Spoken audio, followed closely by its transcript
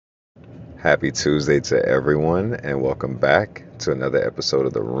Happy Tuesday to everyone, and welcome back to another episode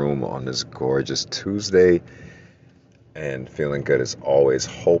of The Room on this gorgeous Tuesday. And feeling good as always.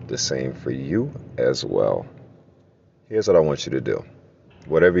 Hope the same for you as well. Here's what I want you to do.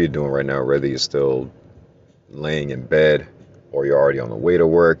 Whatever you're doing right now, whether you're still laying in bed, or you're already on the way to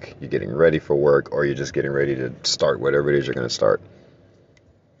work, you're getting ready for work, or you're just getting ready to start whatever it is you're going to start,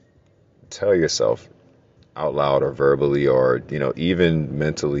 tell yourself out loud or verbally or, even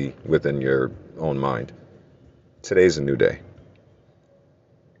mentally within your own mind, today's a new day.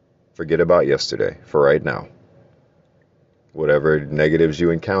 Forget about yesterday for right now. Whatever negatives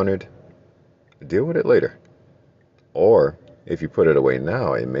you encountered, deal with it later. Or if you put it away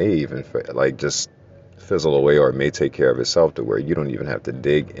now, it may even just fizzle away, or it may take care of itself to where you don't even have to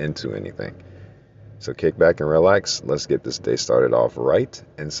dig into anything. So kick back and relax. Let's get this day started off right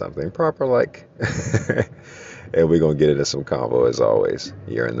and something proper like. And we're going to get into some convo as always.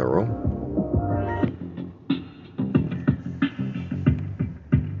 You're in the room.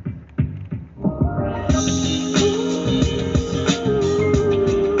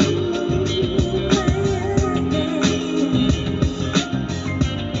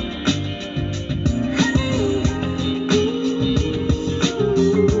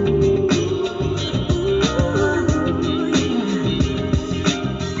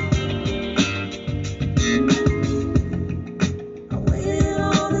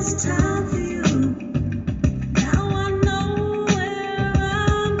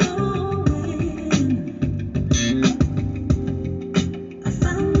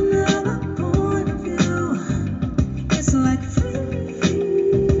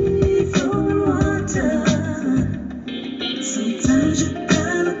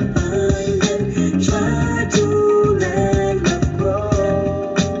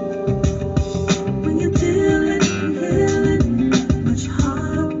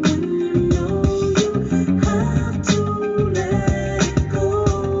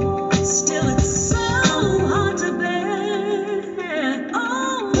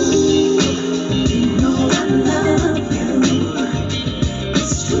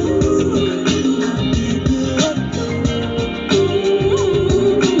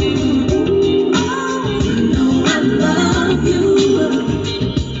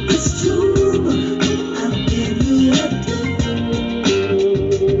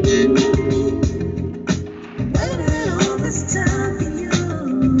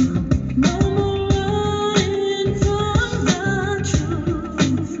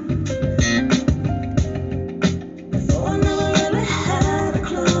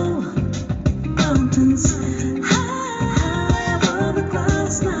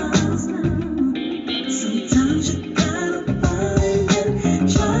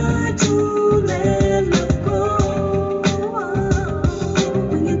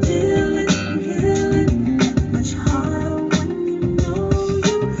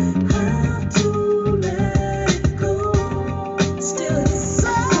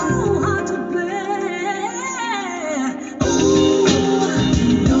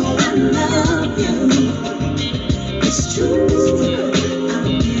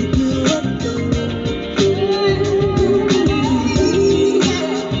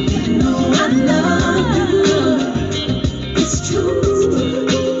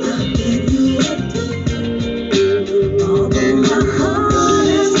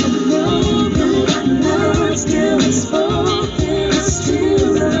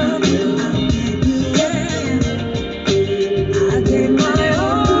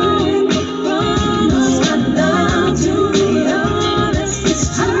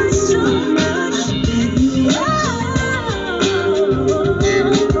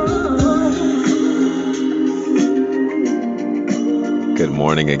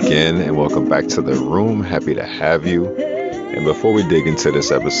 Again, and welcome back to The Room. Happy to have you. And before we dig into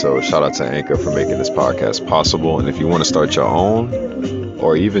this episode, shout out to Anchor for making this podcast possible. And if you want to start your own,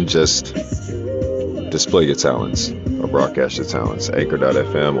 or even just display your talents or broadcast your talents,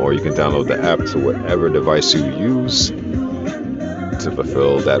 Anchor.fm, or you can download the app to whatever device you use to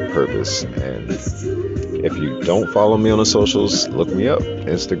fulfill that purpose. And if you don't follow me on the socials, look me up.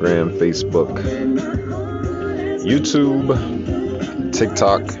 Instagram, Facebook, YouTube,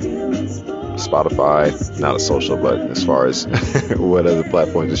 TikTok, Spotify, not a social, but as far as what other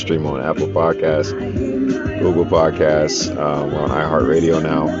platforms to stream on, Apple Podcasts, Google Podcasts, we're on iHeartRadio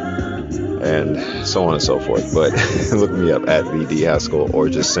now, and so on and so forth. But look me up at the D Haskell or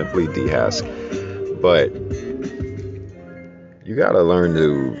just simply D Hask. But you got to learn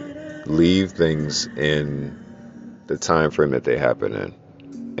to leave things in the time frame that they happen in.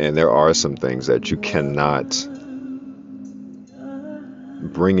 And there are some things that you cannot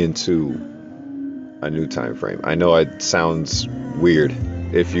bring into a new time frame. I know it sounds weird.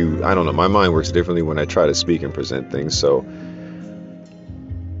 I don't know, my mind works differently when I try to speak and present things. So,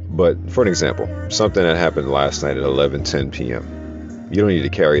 but for an example, something that happened last night at 11:10 p.m. You don't need to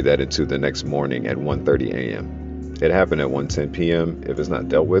carry that into the next morning at 1:30 a.m. It happened at 1:10 p.m. If it's not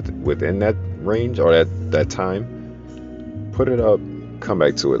dealt with within that range or that time, put it up, come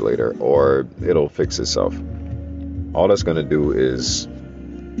back to it later, or it'll fix itself. All that's going to do is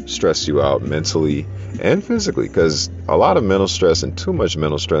stress you out mentally and physically, because a lot of mental stress and too much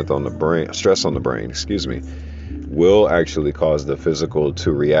mental stress on the brain, will actually cause the physical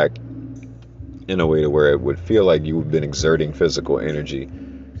to react in a way to where it would feel like you've been exerting physical energy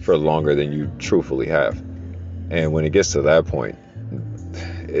for longer than you truthfully have. And when it gets to that point,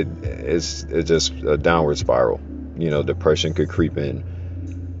 it's just a downward spiral. Depression could creep in.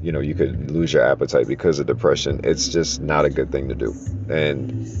 You could lose your appetite because of depression. It's just not a good thing to do.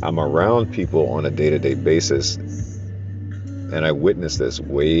 And I'm around people on a day-to-day basis, and I witness this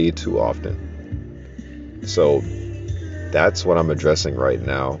way too often. So that's what I'm addressing right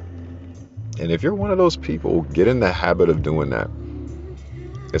now. And if you're one of those people, get in the habit of doing that.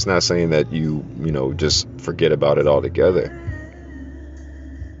 It's not saying that you just forget about it altogether.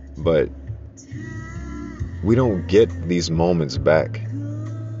 But we don't get these moments back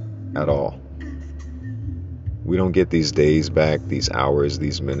at all. We don't get these days back, these hours,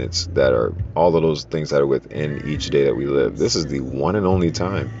 these minutes, that are all of those things that are within each day that we live. This is the one and only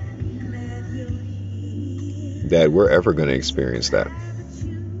time that we're ever going to experience that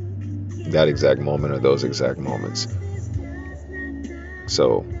exact moment or those exact moments.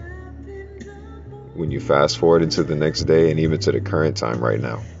 So when you fast forward into the next day and even to the current time right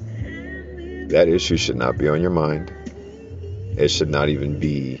now, that issue should not be on your mind. It should not even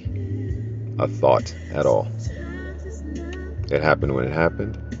be a thought at all. It happened when it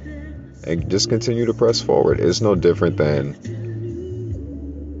happened, and just continue to press forward. It's no different than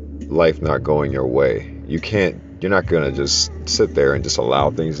life not going your way. You're not going to just sit there and just allow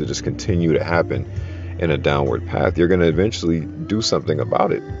things to just continue to happen in a downward path. You're going to eventually do something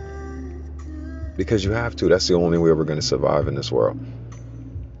about it, because you have to. That's the only way we're going to survive in this world.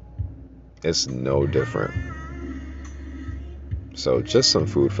 It's no different. So just some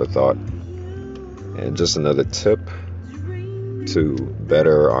food for thought, and just another tip to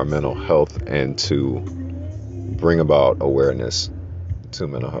better our mental health and to bring about awareness to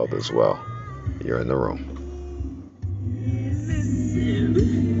mental health as well. You're in the room.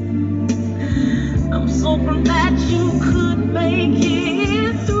 I'm so glad you could make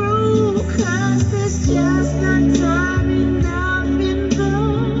it through, 'cause there's just not time enough in the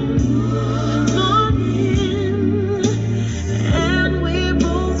morning, and we're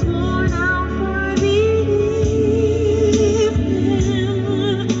both worn out for the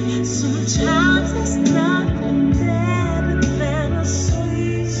evening. Sometimes there's nothing better than a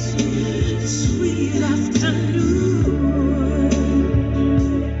sweet, sweet afternoon.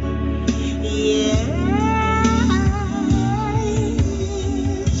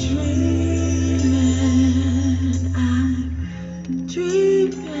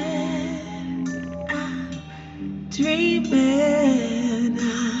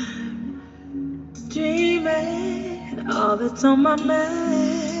 All that's on my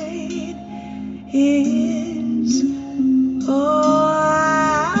mind is, I'm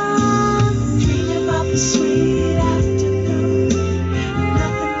dreaming about the sweet afternoon.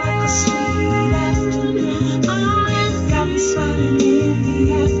 Nothing like a sweet afternoon. Got me smiling in the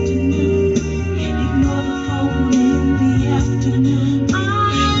afternoon. Ignore the phone in the afternoon.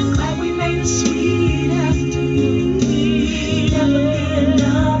 Glad we made a sweet afternoon. Never be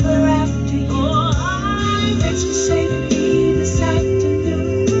another after you. Thanks for saving me this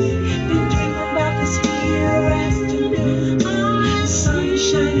afternoon. Been dreaming about this here afternoon. Sun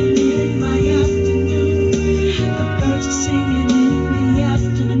shining in my afternoon.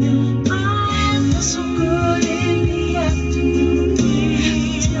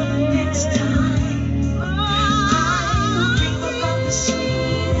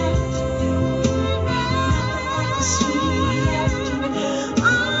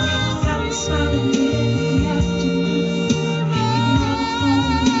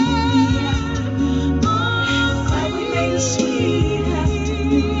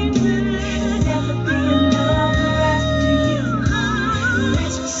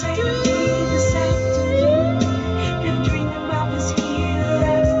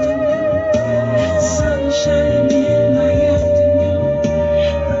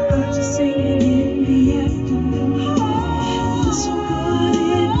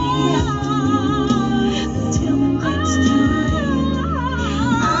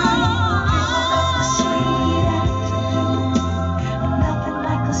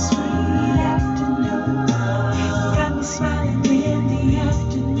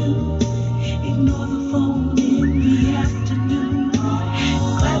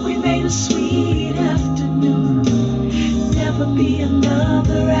 sweet afternoon. Never be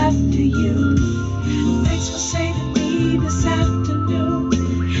another after you. Thanks for saving me this afternoon.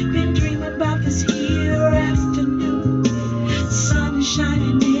 Been dreaming about this here afternoon. Sun is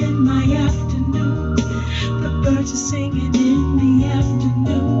shining in my afternoon. The birds are singing in the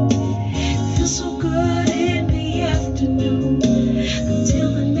afternoon. Feels so good in the afternoon.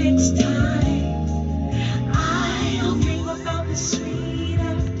 Until the next time, I'll dream about this sweet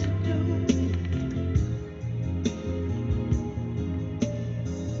afternoon.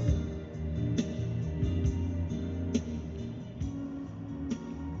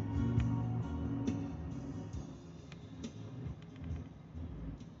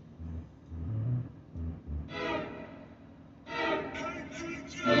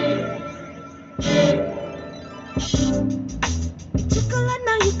 Took a lot,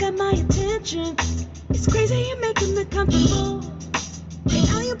 now you got my attention. It's crazy you're making me comfortable. Right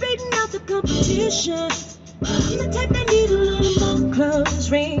now you're baiting out the competition. I'm the type that need a little more clothes,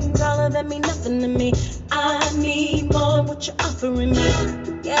 rings, all of that mean nothing to me. I need more of what you're offering me.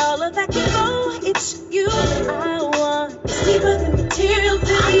 Yeah, all of that can go, it's you I want. It's deeper than material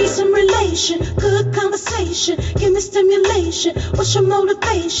things. I need some relation, good conversation. Give me stimulation, what's your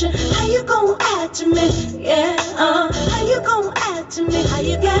motivation? How you gon' add to me? Yeah, how you gon' add to me? How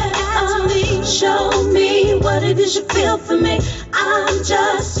you gon' add to me? Show me what it is you feel for me. I'm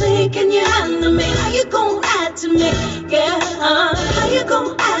just thinking you handle me. How you gon' add to me? Yeah, how you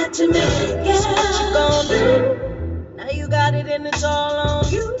gon' add to me? Yeah, so what you gon' do? Now you got it and it's all on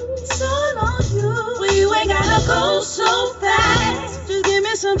you. It's all on you. Well, you ain't gotta go so fast. Just give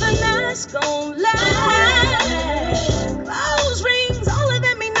me something that's gon' last. Clothes, rings, all of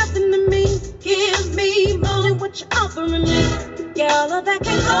that mean nothing to me. Give me more than what you're offering me. Yeah, all of that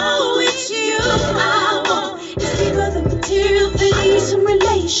can go, it's you I want. It's deeper than material things. I need some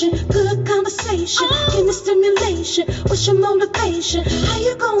relation, good conversation. Give me stimulation, what's your motivation? How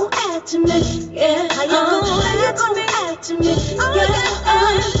you gon' add to me? Yeah, how you gon' add to me?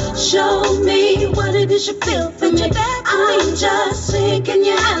 Yeah, show me what it is you feel for me. I'm just thinking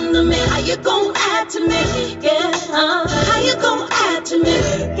you handle me. How you gon' add to me? Yeah, how you gon' add to me?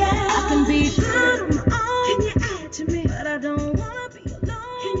 Yeah, I can be good on my own. Can you add to me? But I don't wanna be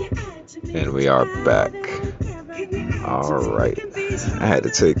alone. Can you add to me? And we are back. All right. I had to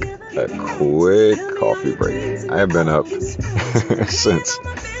take a quick coffee break. I have been up since,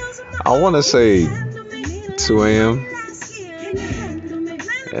 I want to say 2 a.m.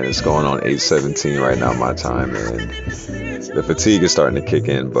 And it's going on 8:17 right now my time. And the fatigue is starting to kick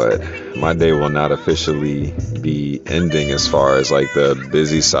in. But my day will not officially be ending as far as like the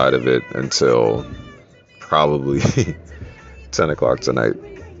busy side of it until probably 10 o'clock tonight.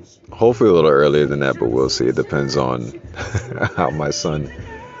 Hopefully a little earlier than that, but we'll see. It depends on how my son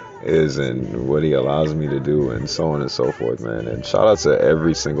is and what he allows me to do and so on and so forth, man. And shout out to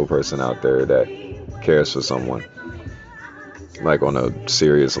every single person out there that cares for someone, like on a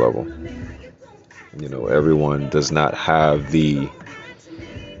serious level. You know, everyone does not have the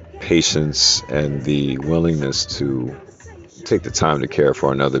patience and the willingness to take the time to care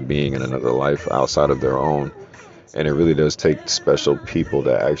for another being in another life outside of their own. And it really does take special people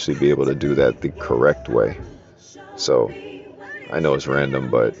to actually be able to do that the correct way. So I know it's random,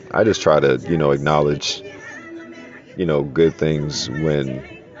 but I just try to, acknowledge, good things when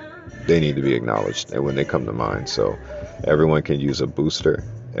they need to be acknowledged and when they come to mind. So everyone can use a booster.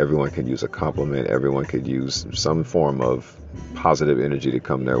 Everyone can use a compliment. Everyone could use some form of positive energy to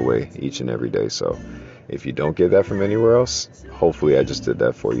come their way each and every day. So if you don't get that from anywhere else, hopefully I just did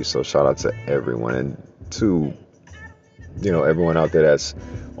that for you. So shout out to everyone, and to everyone out there that's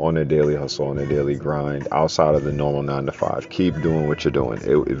on their daily hustle, on their daily grind, outside of the normal 9 to 5. Keep doing what you're doing.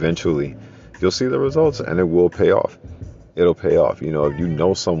 Eventually, you'll see the results, and it will pay off. It'll pay off. If you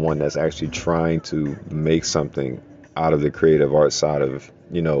know someone that's actually trying to make something out of the creative art side of,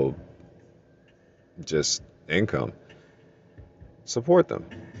 just income, support them.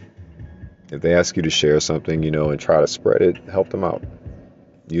 If they ask you to share something, and try to spread it, help them out.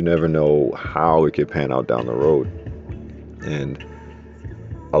 You never know how it could pan out down the road. And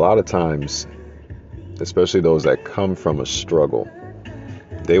a lot of times, especially those that come from a struggle,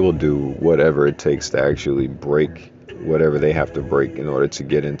 they will do whatever it takes to actually break whatever they have to break in order to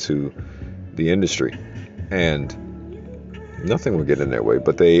get into the industry. And nothing will get in their way,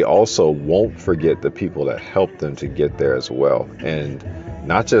 but they also won't forget the people that helped them to get there as well. And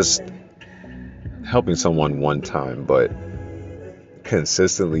not just helping someone one time, but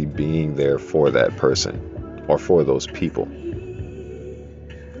consistently being there for that person or for those people.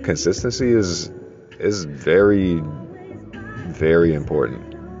 Consistency is very, very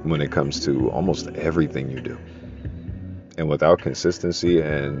important. when it comes to almost everything you do. And without consistency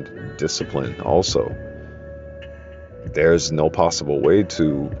and discipline also, there's no possible way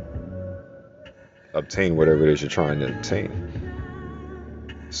to obtain whatever it is you're trying to obtain.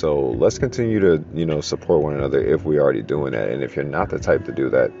 So let's continue to, support one another if we're already doing that. And if you're not the type to do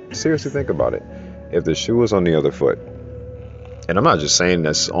that, seriously think about it. If the shoe was on the other foot, and I'm not just saying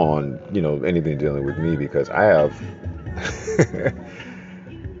this on, anything dealing with me, because I have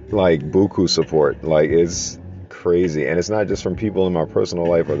like buku support. Like, it's crazy. And it's not just from people in my personal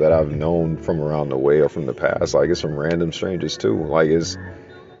life or that I've known from around the way or from the past. Like, it's from random strangers too. Like, it's,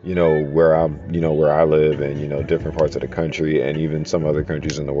 where I live, and, different parts of the country, and even some other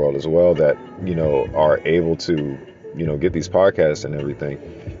countries in the world as well, that, are able to, get these podcasts and everything,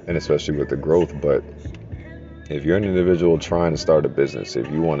 and especially with the growth. But if you're an individual trying to start a business, if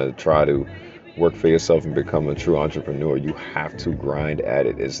you want to try to work for yourself and become a true entrepreneur, you have to grind at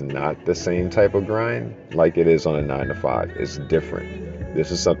it. It's not the same type of grind like it is on a 9 to 5. It's different.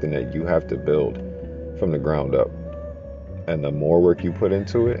 This is something that you have to build from the ground up. And the more work you put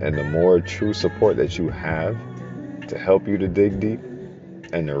into it, and the more true support that you have to help you to dig deep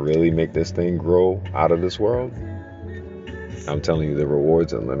and to really make this thing grow out of this world, I'm telling you, the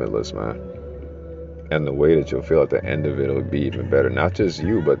rewards are limitless, man. And the way that you'll feel at the end of it will be even better. Not just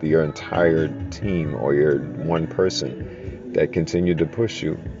you, but your entire team, or your one person that continued to push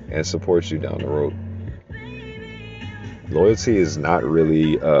you and supports you down the road. Loyalty is not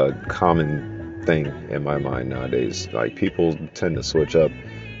really a common thing in my mind nowadays. Like, people tend to switch up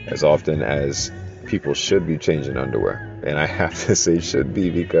as often as people should be changing underwear. And I have to say should be,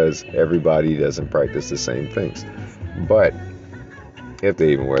 because everybody doesn't practice the same things. But if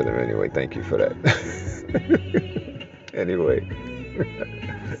they even wear them anyway, thank you for that. Anyway,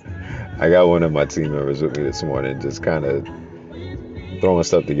 I got one of my team members with me this morning, just kind of throwing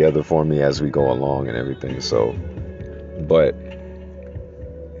stuff together for me as we go along and everything. So, but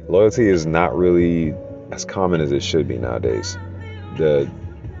loyalty is not really as common as it should be nowadays. The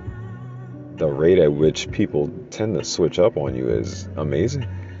rate at which people tend to switch up on you is amazing.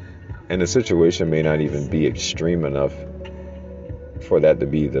 And the situation may not even be extreme enough for that to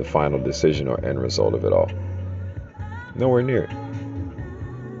be the final decision or end result of it all. Nowhere near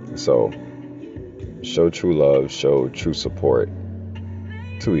it. So, show true love, show true support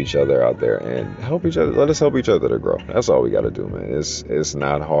to each other out there, and help each other. Let us help each other to grow. That's all we got to do, man. It's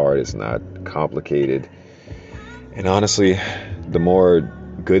not hard. It's not complicated. And honestly, the more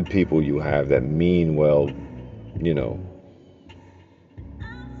good people you have that mean well,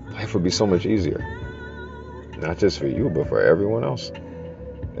 life would be so much easier. Not just for you, but for everyone else.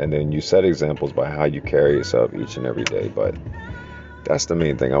 And then you set examples by how you carry yourself each and every day. But that's the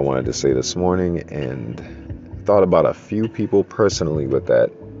main thing I wanted to say this morning, and thought about a few people personally with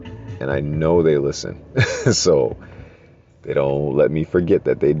that, and I know they listen. So they don't let me forget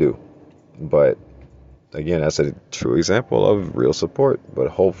that they do. But again, that's a true example of real support. But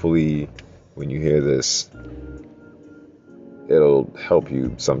hopefully when you hear this, it'll help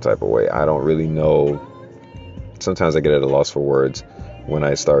you some type of way. I don't really know. Sometimes I get at a loss for words when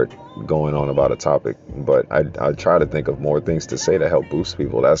I start going on about a topic, but I try to think of more things to say to help boost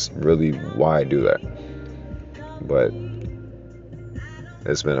people. That's really why I do that. But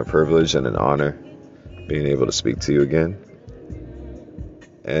it's been a privilege and an honor being able to speak to you again.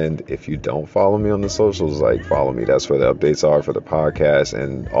 And if you don't follow me on the socials, follow me. That's where the updates are for the podcast,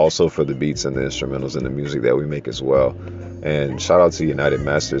 and also for the beats and the instrumentals and the music that we make as well. And shout out to United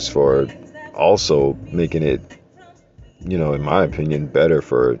Masters for also making it, in my opinion, better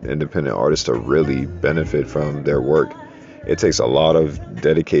for independent artists to really benefit from their work. It takes a lot of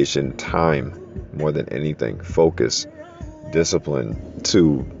dedication, time, more than anything, focus, discipline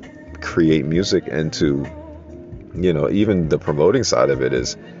to create music, and to, even the promoting side of it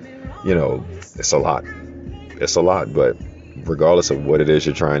is, it's a lot. It's a lot, but regardless of what it is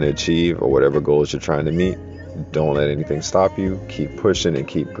you're trying to achieve or whatever goals you're trying to meet, don't let anything stop you. Keep pushing and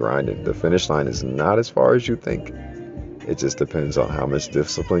keep grinding. The finish line is not as far as you think. It just depends on how much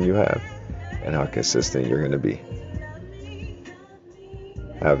discipline you have and how consistent you're going to be.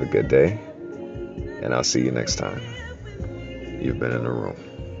 Have a good day, and I'll see you next time. You've been in the room.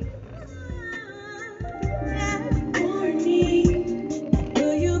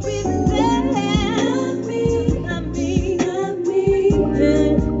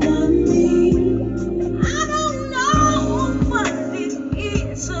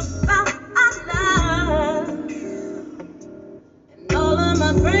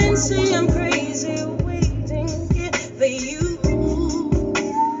 See, I'm